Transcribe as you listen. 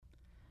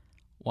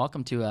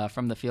Welcome to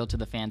From the Field to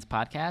the Fans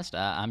podcast.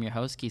 I'm your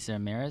host, Kisa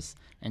Ramirez,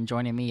 and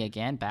joining me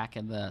again back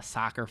in the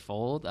soccer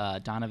fold,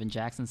 Donovan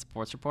Jackson,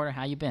 sports reporter.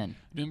 How you been?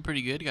 Doing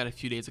pretty good. Got a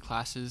few days of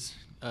classes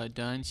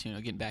done, so,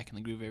 getting back in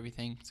the groove of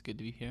everything. It's good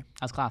to be here.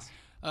 How's class?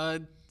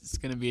 It's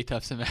going to be a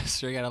tough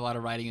semester. I got a lot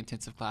of writing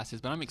intensive classes,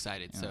 but I'm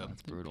excited. Oh,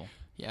 that's brutal.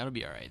 Yeah, it'll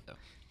be all right, though.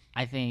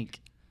 I think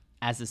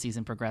as the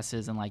season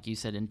progresses and, like you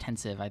said,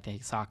 intensive, I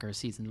think soccer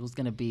season was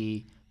going to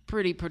be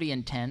pretty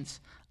intense.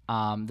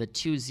 The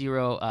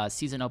 2-0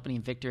 season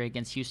opening victory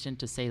against Houston,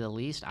 to say the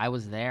least. I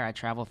was there. I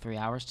traveled 3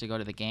 hours to go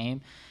to the game.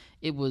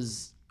 It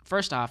was,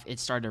 first off, it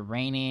started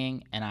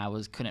raining, and I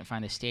couldn't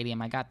find a stadium.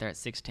 I got there at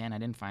 6:10. I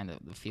didn't find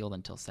the field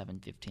until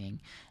 7:15.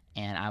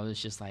 And I was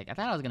just like, I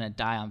thought I was going to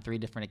die on 3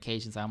 different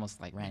occasions. I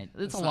almost ran it.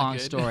 It's a long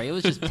story. It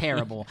was just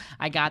terrible.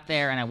 I got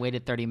there, and I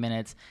waited 30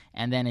 minutes,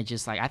 and then it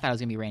just I thought it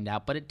was going to be rained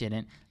out, but it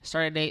didn't. It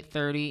started at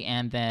 8:30,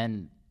 and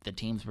then the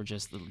teams were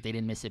they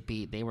didn't miss a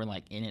beat. They were,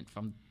 in it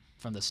from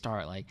the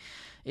start.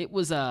 It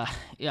was I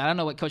don't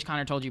know what Coach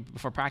Connor told you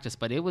before practice,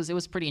 but it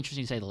was pretty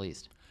interesting to say the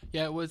least.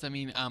 Yeah, it was.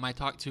 I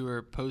talked to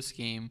her post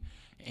game,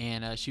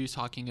 and she was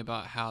talking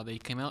about how they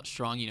came out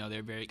strong.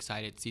 They're very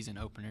excited season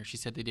opener. She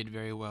said they did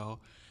very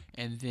well,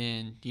 and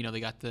then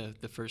they got the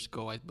first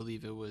goal. I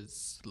believe it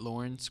was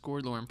Lauren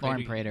scored. Lauren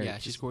Prater. Yeah,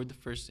 she scored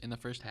in the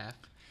first half.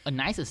 A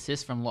nice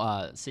assist from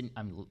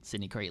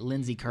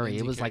Lindsey Curry.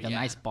 It was a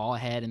nice ball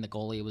ahead, and the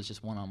goalie was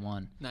just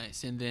one-on-one.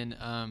 Nice, and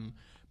then.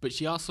 But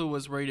she also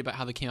was worried about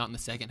how they came out in the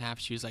second half.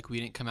 She was like,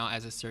 we didn't come out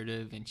as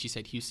assertive, and she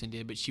said Houston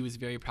did. But she was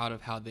very proud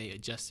of how they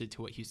adjusted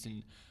to what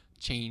Houston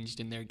changed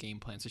in their game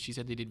plan. So she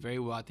said they did very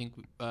well. I think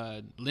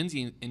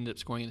Lindsey ended up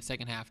scoring in the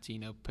second half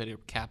to, put a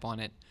cap on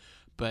it.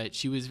 But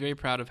she was very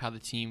proud of how the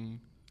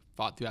team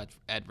fought through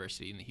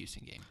adversity in the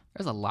Houston game.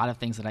 There's a lot of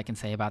things that I can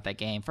say about that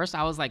game. First,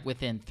 I was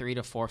within 3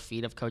 to 4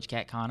 feet of Coach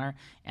Kat Connor,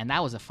 and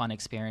that was a fun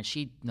experience.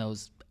 She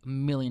knows a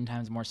million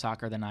times more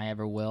soccer than I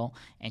ever will,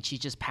 and she's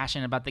just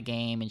passionate about the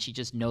game, and she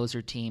just knows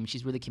her team.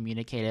 She's really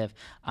communicative.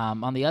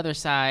 On the other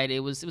side, it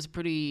was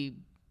pretty.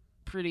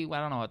 I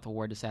don't know what the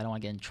word to say. I don't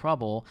want to get in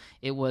trouble.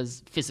 It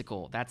was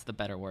physical. That's the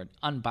better word.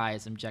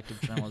 Unbiased,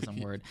 objective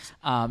journalism word.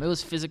 It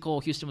was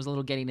physical. Houston was a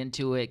little getting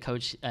into it.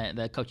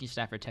 The coaching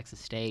staff for Texas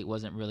State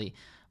wasn't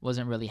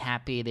really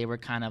happy. They were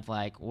kind of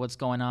like, what's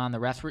going on? The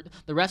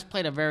refs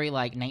played a very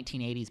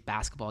 1980s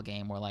basketball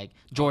game where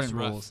Jordan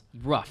rules,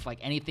 rough.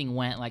 Anything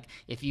went.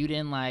 If you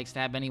didn't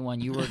stab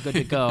anyone, you were good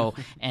to go.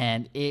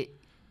 And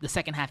the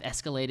second half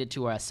escalated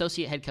to our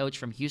associate head coach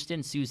from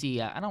Houston,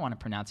 Susie. I don't want to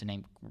pronounce her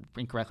name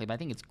incorrectly, but I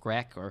think it's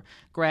Grech or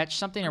Gretch,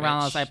 something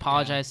around those. I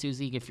apologize, yeah.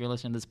 Susie, if you're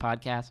listening to this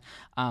podcast.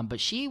 But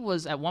she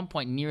was at one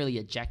point nearly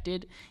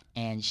ejected,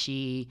 and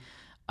she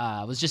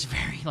was just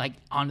very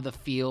onto the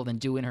field and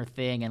doing her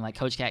thing. And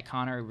Coach Kat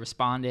Connor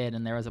responded,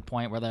 and there was a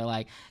point where they're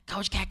like,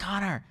 Coach Kat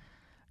Connor,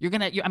 they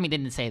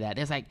didn't say that.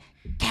 It's like,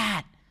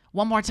 Kat,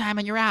 one more time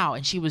and you're out.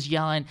 And she was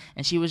yelling,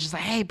 and she was just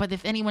like, hey, but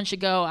if anyone should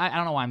go, I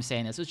don't know why I'm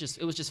saying this.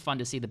 It was just fun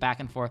to see the back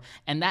and forth.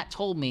 And that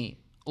told me,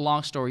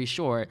 long story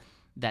short,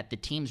 that the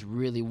teams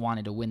really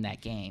wanted to win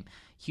that game.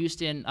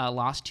 Houston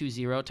lost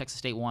 2-0. Texas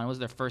State won. It was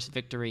their first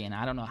victory in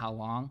I don't know how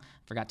long.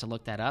 Forgot to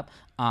look that up.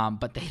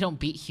 But they don't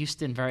beat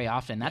Houston very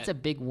often. That's a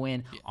big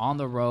win on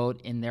the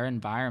road in their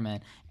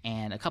environment.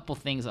 And a couple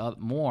things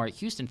more.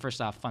 Houston,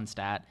 first off, fun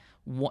stat,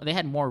 they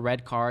had more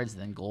red cards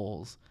than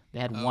goals. They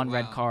had one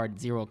red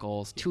card, 0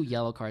 goals, 2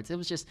 yellow cards. It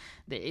was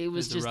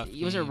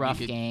a rough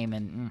game.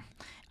 And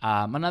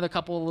another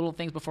couple of little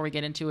things before we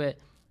get into it.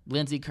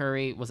 Lindsey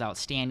Curry was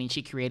outstanding.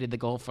 She created the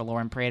goal for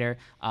Lauren Prater.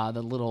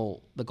 The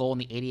goal in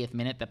the 80th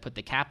minute that put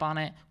the cap on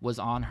it was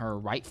on her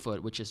right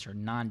foot, which is her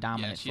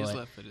non-dominant foot. Yeah, she's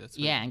left-footed.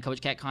 Yeah, and Coach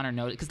Kat Connor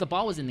noted, because the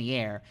ball was in the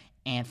air,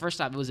 and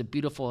first off, it was a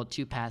beautiful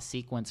 2-pass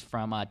sequence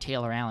from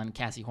Taylor Allen and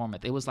Cassie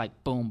Hormuth. It was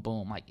boom,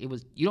 boom.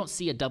 You don't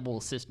see a double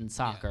assist in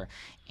soccer.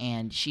 Yeah.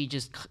 And she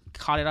just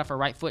caught it off her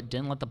right foot,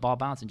 didn't let the ball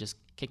bounce, and just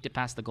kicked it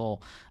past the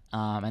goal.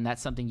 And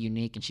that's something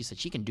unique, and she said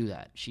she can do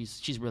that.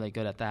 She's really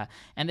good at that.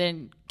 And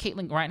then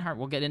Caitlin Reinhardt,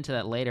 we'll get into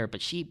that later,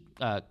 but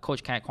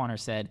Coach Kat Connor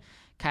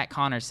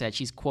said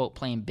she's, quote,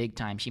 playing big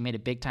time. She made a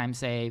big time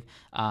save,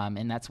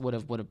 and that's would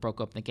have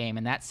broke up the game.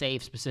 And that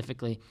save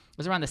specifically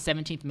was around the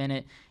 17th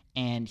minute,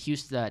 and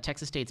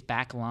Texas State's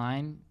back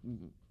line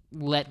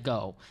let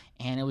go,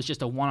 and it was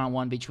just a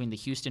one-on-one between the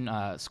Houston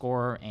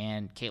scorer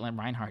and Caitlin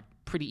Reinhardt.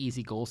 Pretty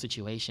easy goal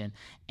situation,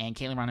 and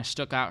Caitlin Reinhardt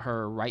stuck out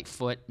her right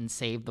foot and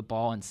saved the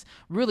ball and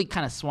really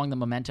kind of swung the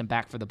momentum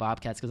back for the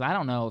Bobcats, because I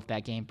don't know if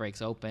that game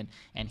breaks open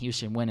and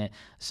Houston win it.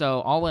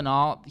 So all in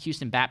all,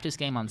 Houston Baptist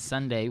game on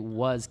Sunday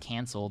was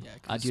canceled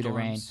due to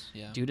rain,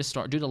 due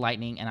to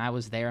lightning, and I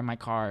was there in my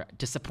car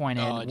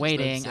disappointed,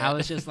 waiting. I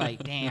was just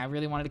like, dang, I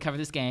really wanted to cover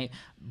this game,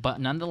 but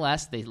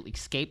nonetheless, they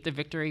escaped the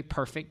victory,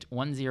 perfect,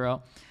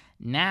 1-0.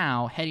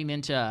 Now, heading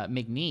into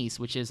McNeese,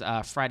 which is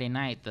Friday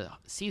night, the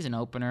season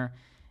opener,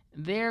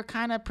 they're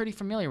kind of pretty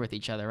familiar with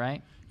each other,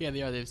 right? Yeah,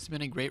 they are. They've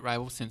been a great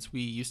rival since we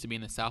used to be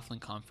in the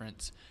Southland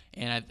Conference.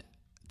 And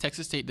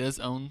Texas State does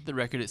own the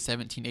record at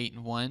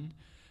 17-8-1.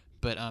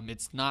 but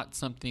it's not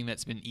something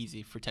that's been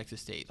easy for Texas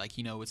State. Like,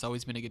 it's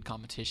always been a good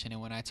competition.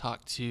 And when I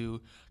talked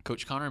to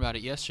Coach Connor about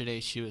it yesterday,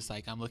 she was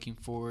like, I'm looking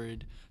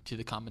forward to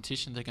the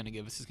competition they're going to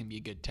give us. It's going to be a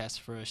good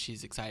test for us.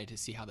 She's excited to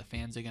see how the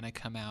fans are going to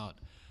come out.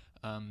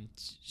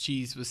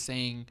 She was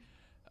saying,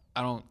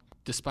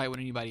 despite what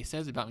anybody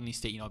says about McNeese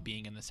State,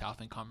 being in the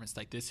Southland Conference,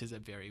 like, this is a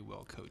very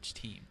well-coached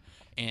team.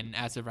 And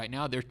as of right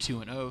now, they're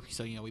 2-0.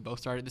 So, we both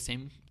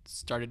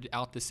started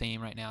out the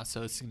same right now.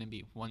 So it's going to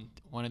be one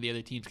of the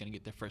other teams going to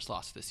get their first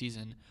loss of the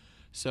season.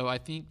 So I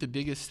think the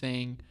biggest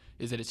thing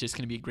is that it's just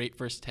going to be a great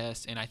first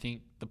test. And I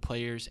think the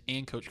players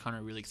and Coach Connor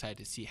are really excited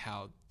to see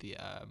how the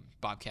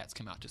Bobcats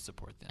come out to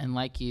support them. And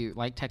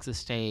like Texas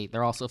State,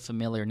 they're also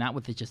familiar, not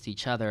with just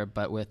each other,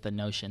 but with the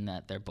notion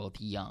that they're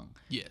both young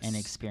and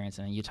experienced.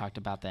 And you talked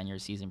about that in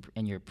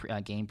your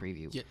game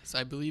preview. Yes,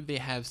 I believe they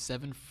have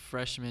 7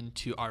 freshmen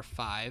to our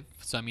 5.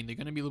 So, they're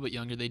going to be a little bit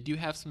younger. They do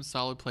have some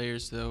solid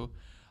players, though.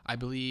 I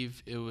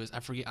believe it was, I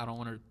forget, I don't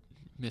want to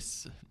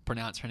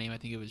mispronounce her name. I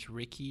think it was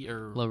Ricky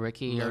or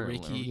Laricky.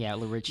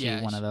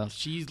 Laricky, one of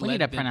those. We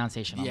need a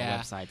pronunciation on the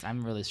websites.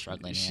 I'm really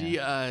struggling.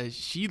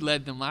 She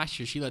led them last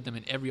year. She led them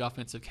in every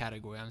offensive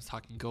category. I was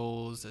talking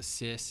goals,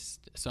 assists.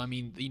 So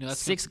that's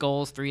 6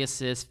 goals, 3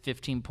 assists,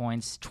 15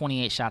 points,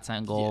 28 shots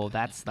on goal.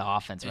 That's the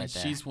offense right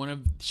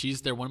there.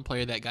 She's their one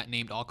player that got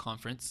named all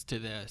conference to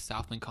the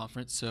Southland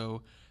Conference.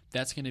 So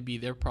that's going to be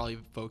their probably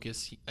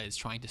focus, is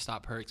trying to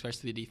stop her,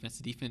 especially the defense.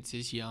 The defense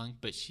is young,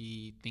 but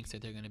she thinks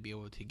that they're going to be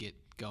able to get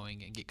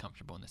going and get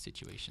comfortable in the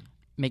situation.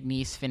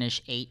 McNeese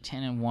finished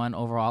 8-10-1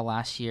 overall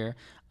last year.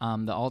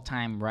 The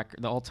all-time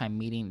record, the all-time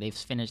meeting,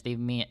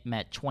 they've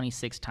met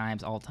 26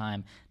 times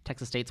all-time.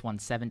 Texas State's won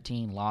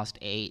 17, lost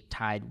 8,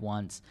 tied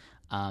once.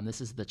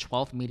 This is the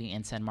 12th meeting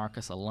in San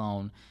Marcos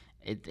alone.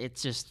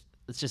 It's just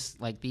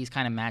like these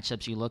kind of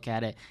matchups. You look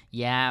at it.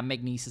 Yeah,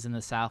 McNeese is in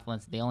the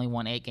Southlands. They only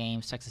won 8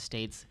 games. Texas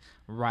State's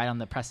right on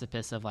the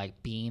precipice of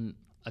like being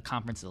a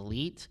conference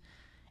elite.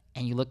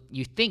 And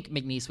you think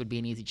McNeese would be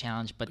an easy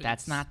challenge, but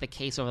that's not the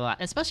case over the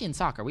last, especially in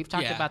soccer. We've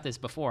talked about this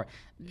before.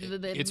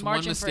 It's margin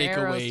one for mistake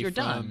errors, away you're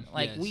done. from,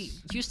 Like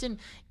Houston,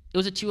 it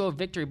was a 2-0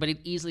 victory, but it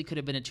easily could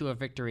have been a 2-0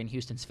 victory in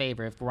Houston's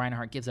favor if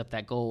Reinhardt gives up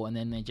that goal and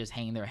then they just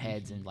hang their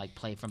heads and like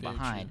play from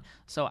behind. True.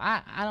 So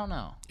I don't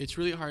know. It's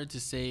really hard to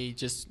say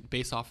just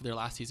based off of their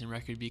last season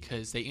record,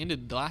 because they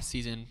ended the last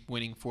season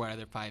winning 4 out of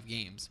their 5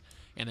 games,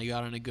 and they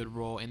got on a good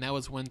roll. And that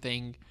was one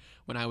thing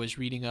when I was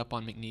reading up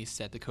on McNeese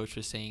that the coach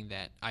was saying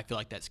that I feel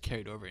like that's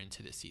carried over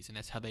into this season.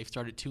 That's how they've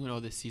started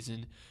 2-0 this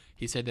season.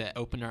 He said that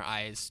opened our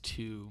eyes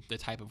to the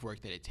type of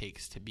work that it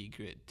takes to be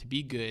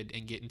good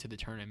and get into the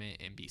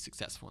tournament and be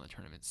successful in the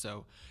tournament.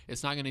 So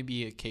it's not going to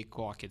be a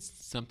cakewalk. It's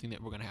something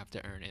that we're going to have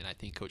to earn, and I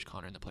think Coach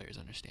Connor and the players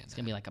understand It's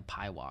going to be like a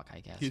pie walk,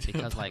 I guess,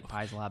 because like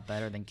pie's a lot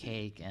better than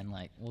cake, and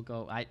like we'll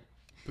go.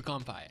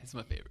 Pecan pie is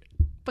my favorite.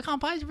 Pecan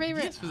pie's your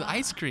favorite? Yes, with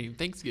ice cream.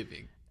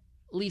 Thanksgiving.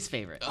 Least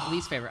favorite.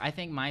 Least favorite. I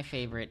think my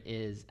favorite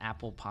is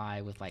apple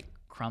pie with like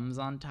crumbs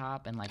on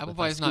top and like apple with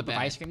pie a is scoop not of bad.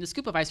 ice cream. The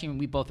scoop of ice cream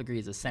we both agree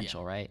is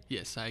essential, right?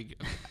 Yes, I agree.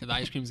 The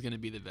ice cream is going to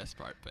be the best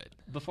part. But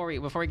before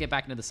we get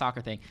back into the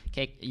soccer thing,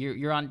 Cake,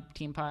 you're on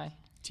team pie?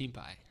 Team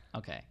pie.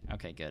 Okay,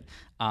 good.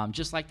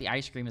 Just like the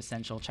ice cream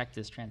essential, check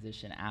this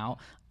transition out.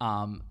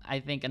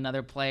 I think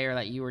another player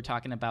that you were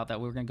talking about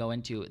that we were going to go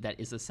into that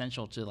is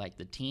essential to like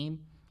the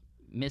team,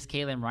 Miss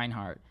Kaylin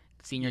Reinhardt,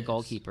 senior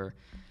goalkeeper.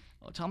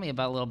 Well, tell me a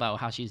little about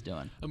how she's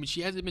doing.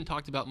 She hasn't been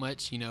talked about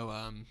much.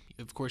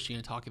 Of course, you're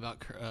going to talk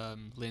about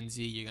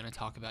Lindsay. You're going to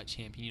talk about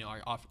Champion,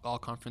 our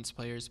all-conference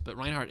players. But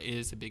Reinhardt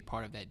is a big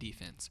part of that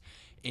defense.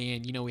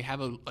 And, we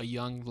have a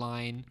young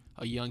line,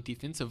 a young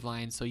defensive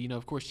line. So,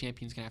 of course,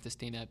 Champion's going to have to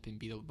stand up and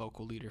be the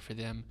vocal leader for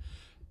them.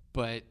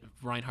 But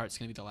Reinhardt's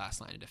going to be the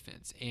last line of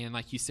defense. And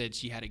like you said,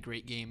 she had a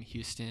great game in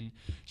Houston.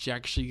 She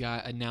actually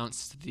got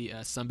announced the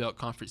Sunbelt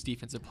Conference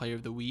Defensive Player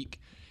of the Week.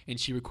 And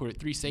she recorded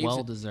 3 saves.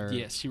 Well deserved.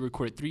 Yes, she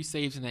recorded 3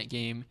 saves in that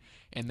game,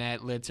 and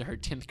that led to her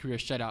 10th career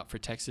shutout for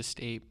Texas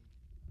State.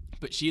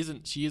 But she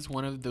is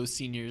one of those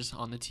seniors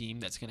on the team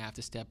that's going to have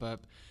to step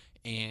up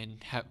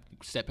and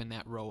step in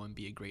that role and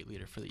be a great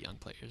leader for the young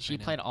players. She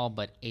played all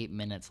but 8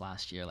 minutes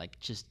last year. Like,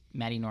 just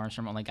Maddie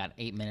Nordstrom only got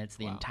 8 minutes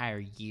the entire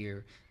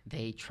year.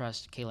 They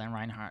trust Kaylin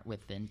Reinhardt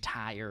with the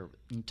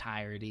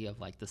entirety of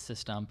like the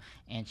system,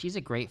 and she's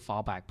a great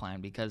fallback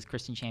plan because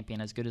Kristen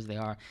Champion, as good as they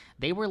are,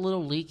 they were a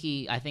little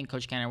leaky. I think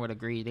Coach Kenner would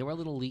agree. They were a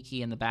little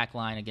leaky in the back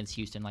line against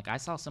Houston. Like, I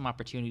saw some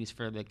opportunities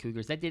for the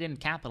Cougars that they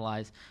didn't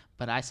capitalize,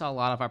 but I saw a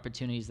lot of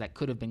opportunities that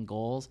could have been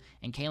goals,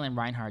 and Kaylin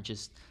Reinhardt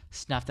just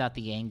snuffed out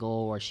the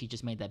angle, or she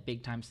just made that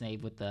big time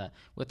save with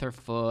her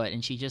foot,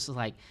 and she just was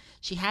like,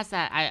 she has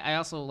that. I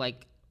also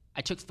like. I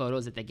took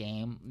photos at the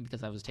game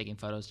because I was taking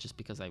photos just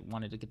because I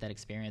wanted to get that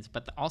experience.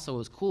 But also what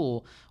was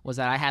cool was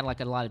that I had like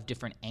a lot of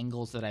different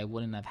angles that I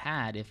wouldn't have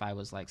had if I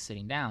was like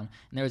sitting down.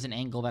 And there was an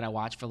angle that I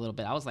watched for a little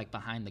bit. I was like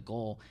behind the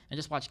goal and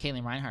just watched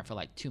Kaylin Reinhardt for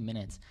like 2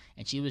 minutes.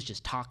 And she was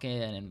just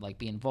talking and like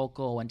being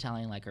vocal and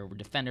telling like her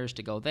defenders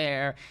to go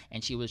there.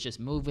 And she was just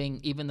moving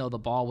even though the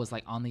ball was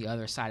like on the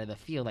other side of the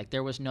field. Like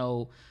there was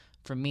no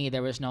for me,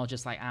 there was no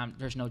just like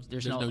there's no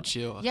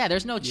chill. Yeah,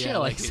 there's no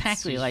chill. like,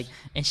 exactly. Like,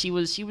 and she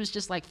was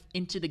just like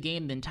into the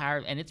game the entire,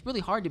 and it's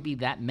really hard to be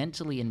that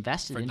mentally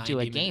invested into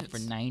a game for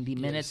 90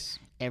 minutes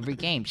every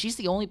game. She's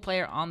the only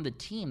player on the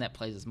team that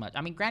plays as much.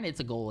 I mean, granted, it's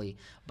a goalie,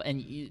 but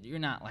and you're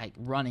not like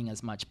running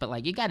as much, but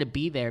like you got to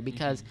be there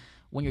because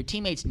when your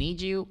teammates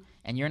need you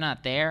and you're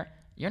not there,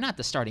 you're not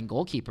the starting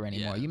goalkeeper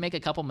anymore. You make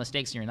a couple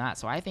mistakes and you're not.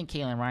 So I think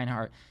Caitlin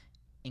Reinhart,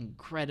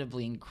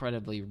 incredibly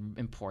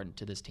important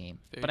to this team.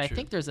 Very but I true.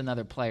 think there's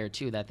another player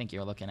too that I think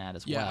you're looking at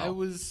as well. Yeah, I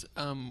was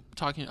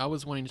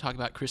wanting to talk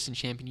about Kristen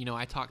Champion. You know,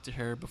 I talked to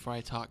her before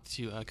I talked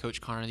to Coach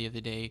Connor the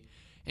other day,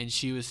 and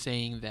she was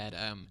saying that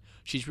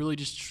she's really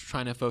just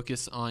trying to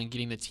focus on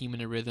getting the team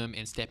in a rhythm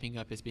and stepping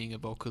up as being a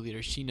vocal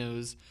leader. She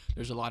knows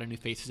there's a lot of new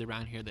faces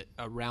around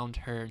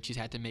her, and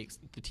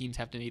the teams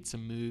have to make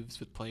some moves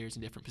with players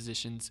in different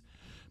positions.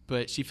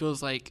 But she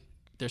feels like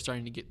they're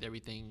starting to get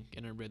everything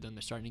in a rhythm.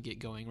 They're starting to get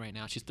going right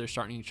now. They're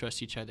starting to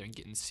trust each other and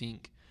get in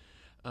sync.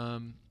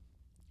 But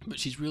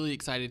she's really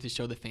excited to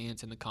show the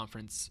fans and the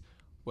conference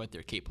what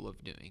they're capable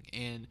of doing.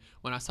 And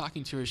when I was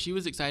talking to her, she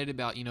was excited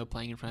about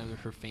playing in front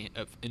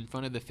of in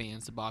front of the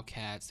fans, the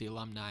Bobcats, the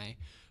alumni.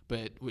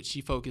 But what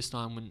she focused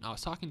on when I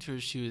was talking to her,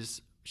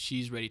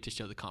 she's ready to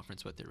show the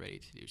conference what they're ready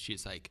to do.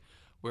 She's like,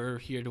 we're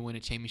here to win a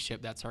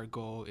championship. That's our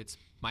goal. It's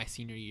my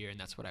senior year, and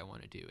that's what I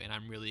want to do. And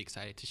I'm really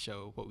excited to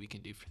show what we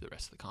can do for the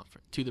rest of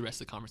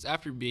the conference,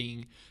 after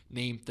being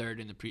named third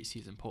in the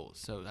preseason polls.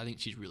 So I think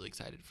she's really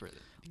excited for it.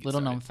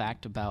 Little known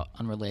fact about,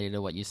 unrelated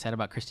to what you said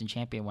about Kristen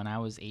Champion, when I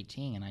was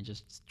 18 and I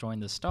just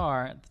joined the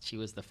Star, she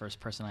was the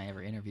first person I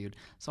ever interviewed.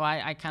 So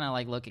I kind of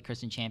like look at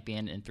Kristen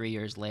Champion, and 3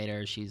 years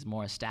later, she's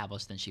more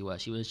established than she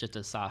was. She was just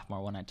a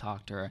sophomore when I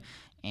talked to her,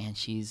 and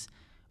she's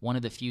one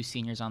of the few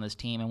seniors on this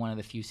team, and one of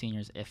the few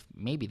seniors, if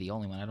maybe the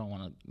only one, I don't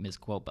want to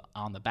misquote, but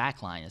on the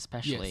back line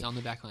especially. Yes, on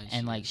the back line.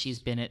 And like she's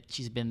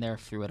been there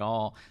through it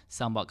all,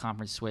 Sunbelt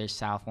Conference switch,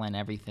 Southland,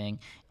 everything.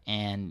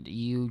 And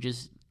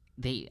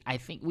I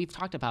think we've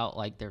talked about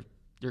like their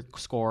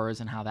scores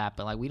and how that,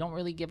 but like we don't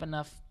really give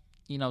enough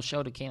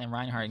show to Caitlin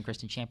Reinhart and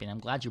Kristen Champion.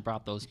 I'm glad you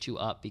brought those two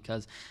up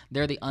because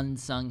they're the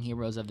unsung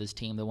heroes of this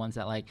team, the ones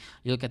that like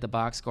you look at the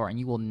box score and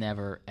you will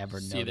never ever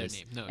see notice.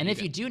 Their name. No, and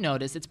if you do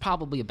notice, it's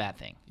probably a bad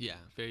thing. Yeah,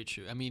 very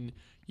true. I mean,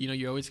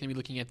 you're always going to be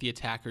looking at the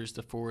attackers,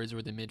 the forwards,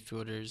 or the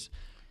midfielders.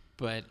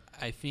 But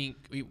I think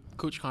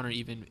Coach Connor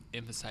even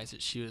emphasized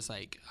it. She was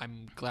like,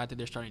 I'm glad that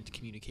they're starting to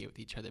communicate with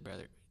each other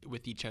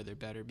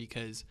better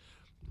because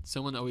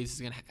someone always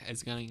is going to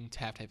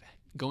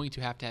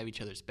have to have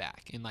each other's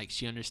back, and like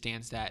she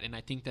understands that. And I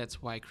think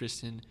that's why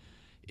Kristen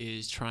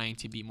is trying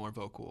to be more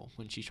vocal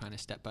when she's trying to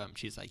step up.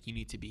 She's like, you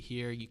need to be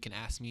here, you can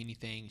ask me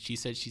anything. She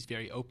said she's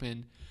very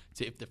open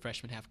to if the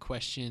freshmen have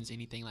questions,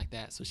 anything like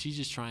that. So she's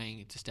just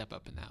trying to step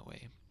up in that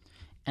way.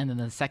 And then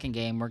the second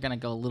game, we're going to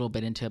go a little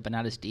bit into it, but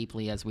not as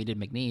deeply as we did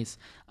McNeese.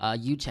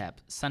 UTEP,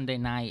 Sunday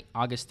night,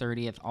 August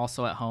 30th,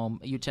 also at home.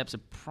 UTEP's a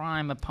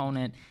prime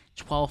opponent,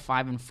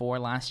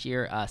 12-5-4 last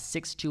year,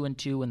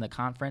 6-2-2 in the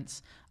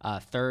conference,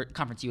 third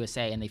Conference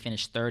USA, and they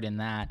finished third in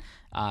that.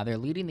 They're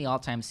leading the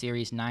all-time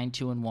series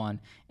 9-2-1,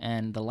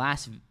 and the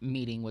last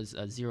meeting was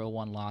a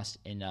 0-1 loss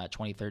in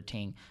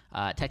 2013.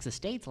 Texas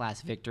State's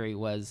last victory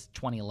was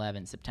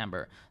 2011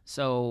 September.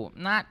 So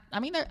I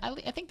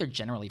think they're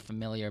generally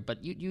familiar,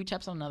 but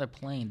UTEP's on another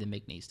plane than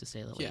McNeese, to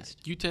say the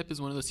least. UTEP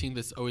is one of those teams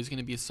that's always going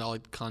to be a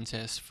solid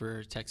contest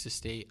for Texas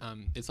State.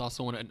 It's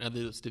also one of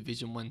those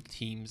Division I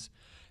teams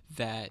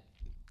that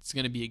it's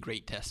going to be a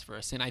great test for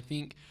us. And I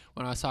think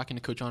when I was talking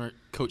to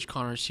Coach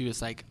Connor, she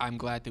was like, I'm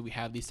glad that we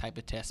have these type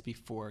of tests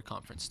before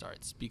conference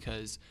starts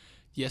because,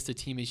 yes, the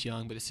team is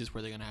young, but this is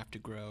where they're going to have to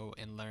grow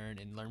and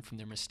learn from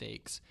their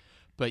mistakes.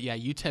 But, yeah,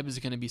 UTEP is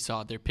going to be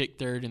solid. They're picked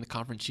third in the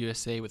Conference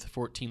USA with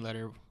 14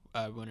 letter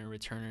winner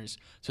returners.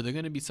 So they're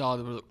going to be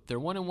solid. They're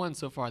 1-1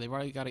 so far. They've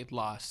already got it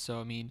lost. So,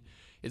 I mean,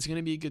 it's going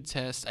to be a good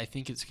test. I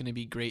think it's going to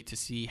be great to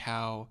see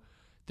how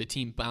the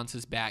team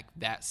bounces back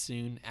that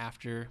soon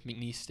after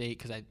McNeese State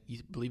because I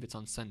believe it's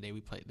on Sunday.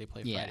 They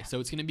play Friday, so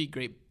it's going to be a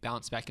great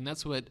bounce back, and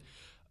that's what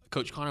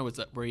Coach Connor was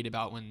worried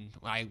about when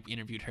I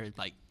interviewed her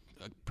like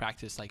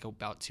practice like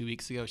about 2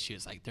 weeks ago. She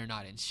was like, they're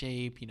not in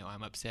shape.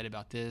 I'm upset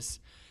about this,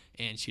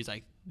 and she's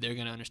like, they're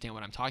going to understand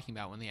what I'm talking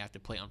about when they have to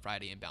play on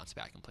Friday and bounce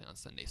back and play on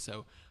Sunday.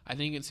 So I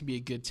think it's going to be a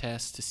good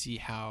test to see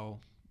how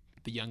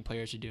the young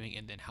players are doing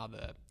and then how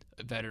the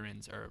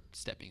veterans are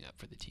stepping up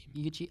for the team.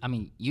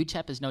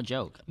 UTEP is no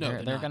joke.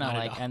 No, they're gonna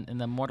like, and in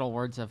the mortal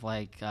words of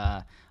like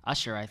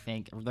Usher, I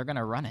think they're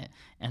gonna run it,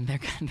 and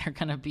they're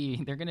gonna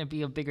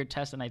be a bigger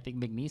test than I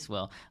think McNeese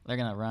will. They're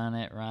gonna run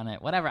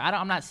it, whatever.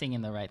 I'm not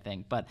singing the right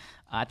thing, but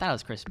I thought it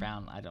was Chris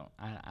Brown. I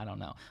don't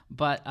know,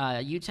 but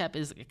UTEP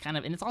is kind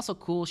of, and it's also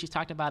cool. She's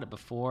talked about it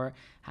before,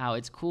 how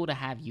it's cool to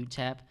have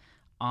UTEP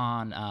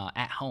on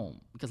at home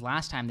because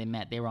last time they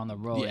met they were on the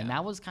road, and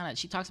that was kind of,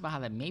 she talks about how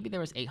that maybe there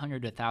was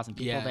 800 to 1,000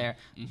 people there,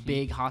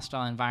 big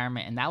hostile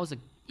environment, and that was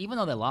even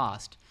though they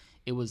lost,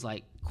 it was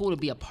like cool to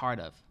be a part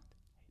of.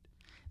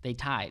 They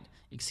tied,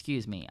 they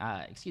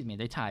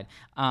tied,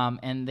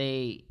 and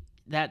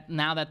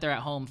now that they're at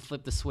home,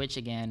 flip the switch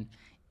again.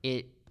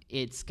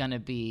 it's gonna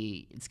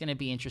be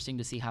interesting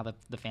to see how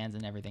the fans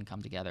and everything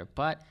come together.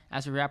 But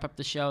as we wrap up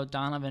the show,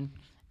 Donovan,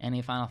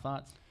 any final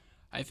thoughts?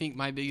 I think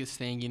my biggest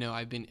thing,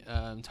 I've been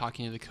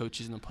talking to the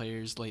coaches and the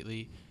players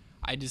lately.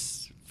 I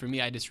just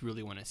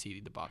really want to see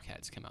the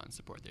Bobcats come out and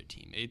support their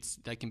team.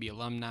 That can be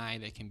alumni,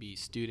 that can be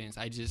students.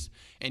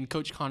 And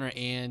Coach Connor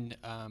and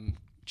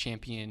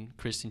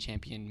Kristen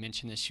Champion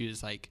mentioned this. She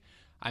was like,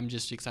 I'm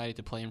just excited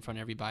to play in front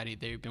of everybody.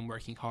 They've been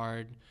working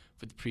hard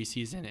for the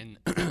preseason, and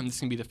this is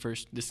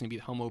gonna be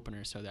the home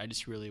opener. So I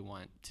just really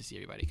want to see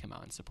everybody come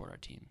out and support our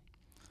team.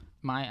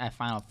 My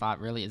final thought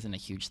really isn't a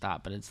huge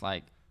thought, but it's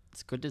like,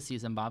 it's good to see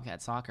some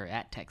Bobcat soccer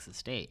at Texas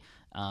State.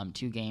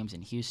 2 games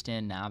in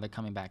Houston. Now they're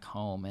coming back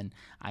home, and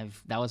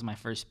that was my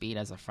first beat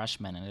as a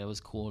freshman, and it was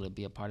cool to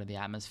be a part of the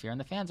atmosphere. And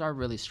the fans are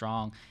really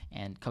strong,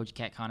 and Coach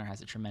Kat Connor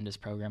has a tremendous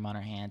program on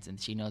her hands, and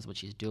she knows what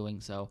she's doing.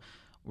 So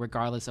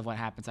regardless of what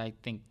happens, I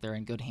think they're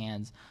in good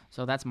hands.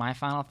 So that's my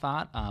final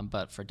thought.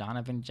 But for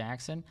Donovan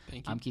Jackson,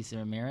 I'm Keith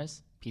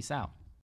Ramirez. Peace out.